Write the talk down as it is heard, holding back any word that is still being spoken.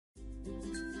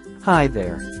Hi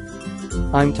there.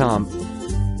 I'm Tom.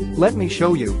 Let me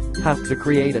show you how to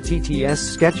create a TTS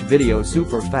sketch video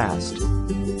super fast.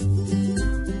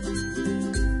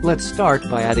 Let's start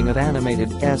by adding an animated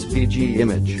SVG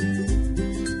image.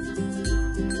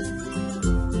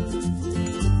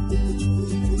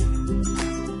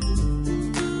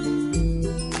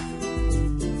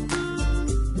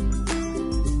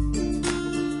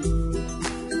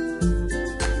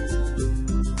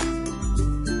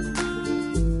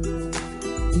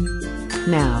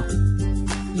 Now,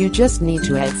 you just need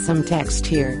to add some text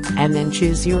here, and then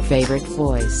choose your favorite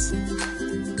voice.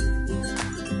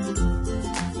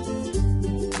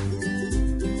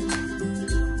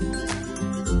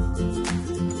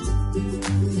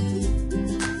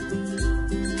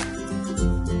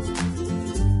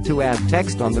 To add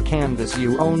text on the canvas,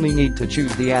 you only need to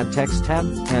choose the Add Text tab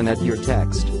and add your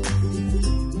text.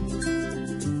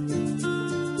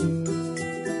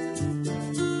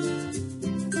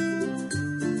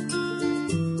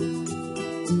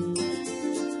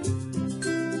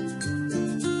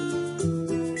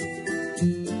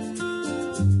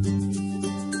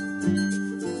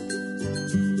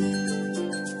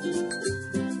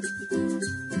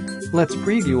 Let's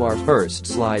preview our first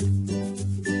slide.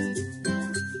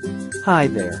 Hi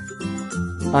there.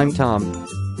 I'm Tom.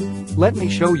 Let me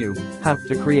show you how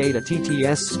to create a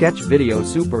TTS sketch video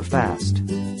super fast.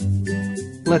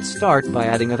 Let's start by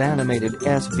adding an animated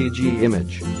SVG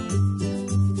image.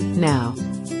 Now,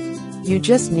 you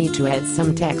just need to add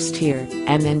some text here,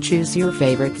 and then choose your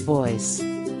favorite voice.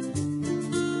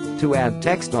 To add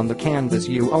text on the canvas,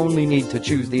 you only need to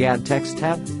choose the Add Text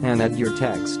tab and add your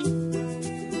text.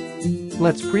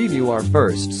 Let's preview our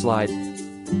first slide.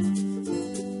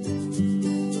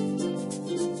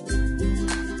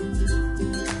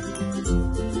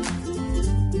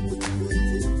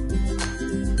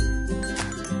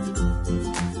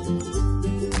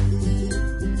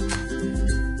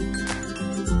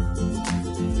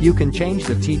 You can change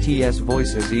the TTS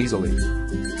voices easily.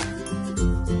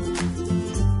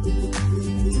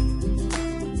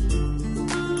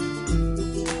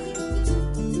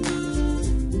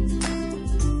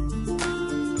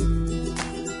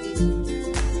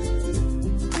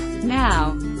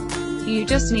 Now, you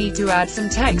just need to add some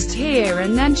text here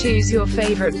and then choose your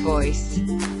favorite voice.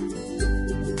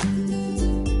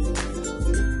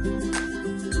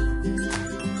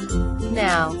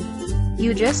 Now,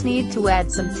 you just need to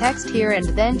add some text here and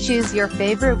then choose your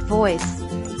favorite voice.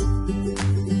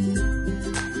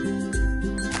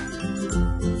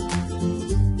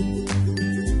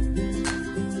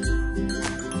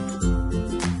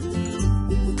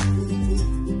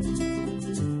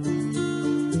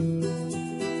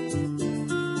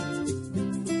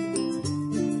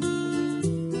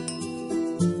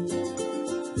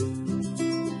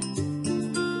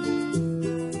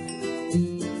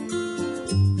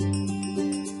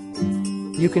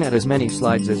 You can add as many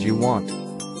slides as you want.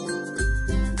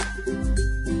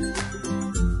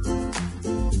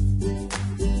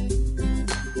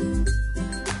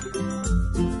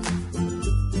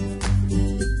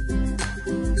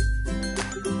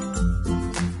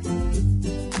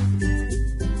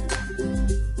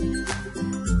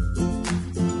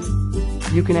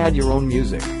 You can add your own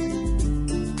music.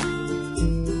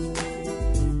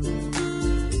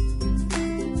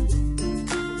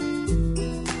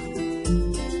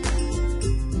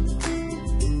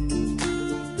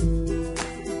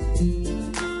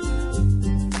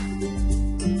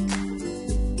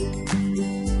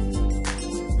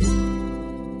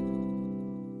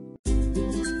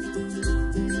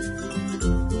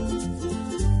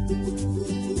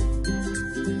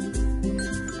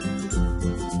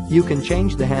 You can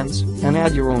change the hands and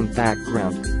add your own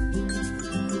background.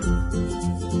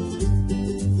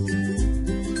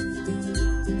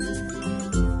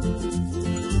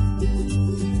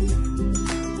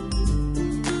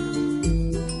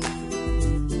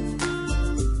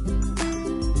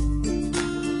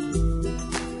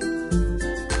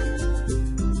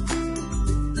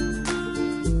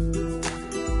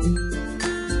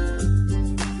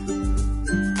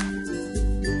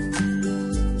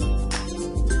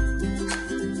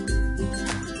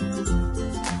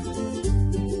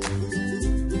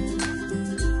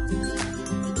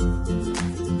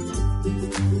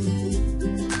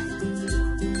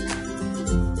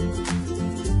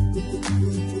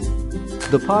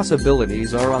 The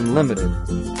possibilities are unlimited.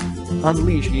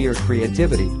 Unleash your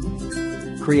creativity.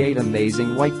 Create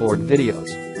amazing whiteboard videos.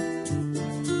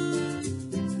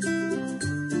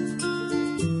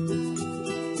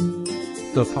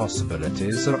 The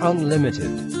possibilities are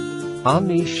unlimited.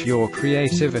 Unleash your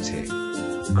creativity.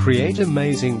 Create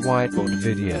amazing whiteboard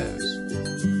videos.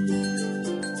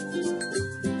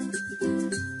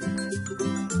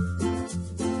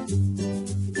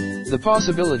 The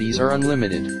possibilities are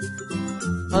unlimited.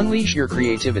 Unleash your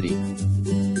creativity.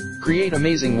 Create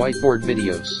amazing whiteboard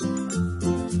videos.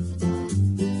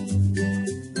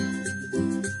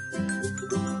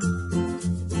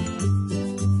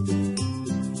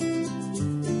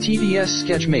 TTS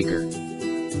Sketchmaker.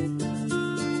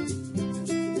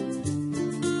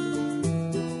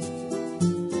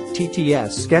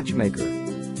 TTS Sketchmaker.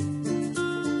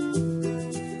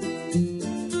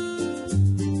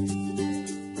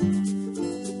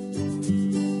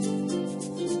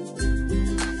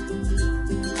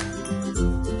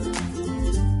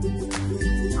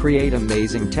 Create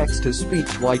amazing text-to-speech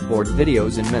whiteboard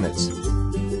videos in minutes.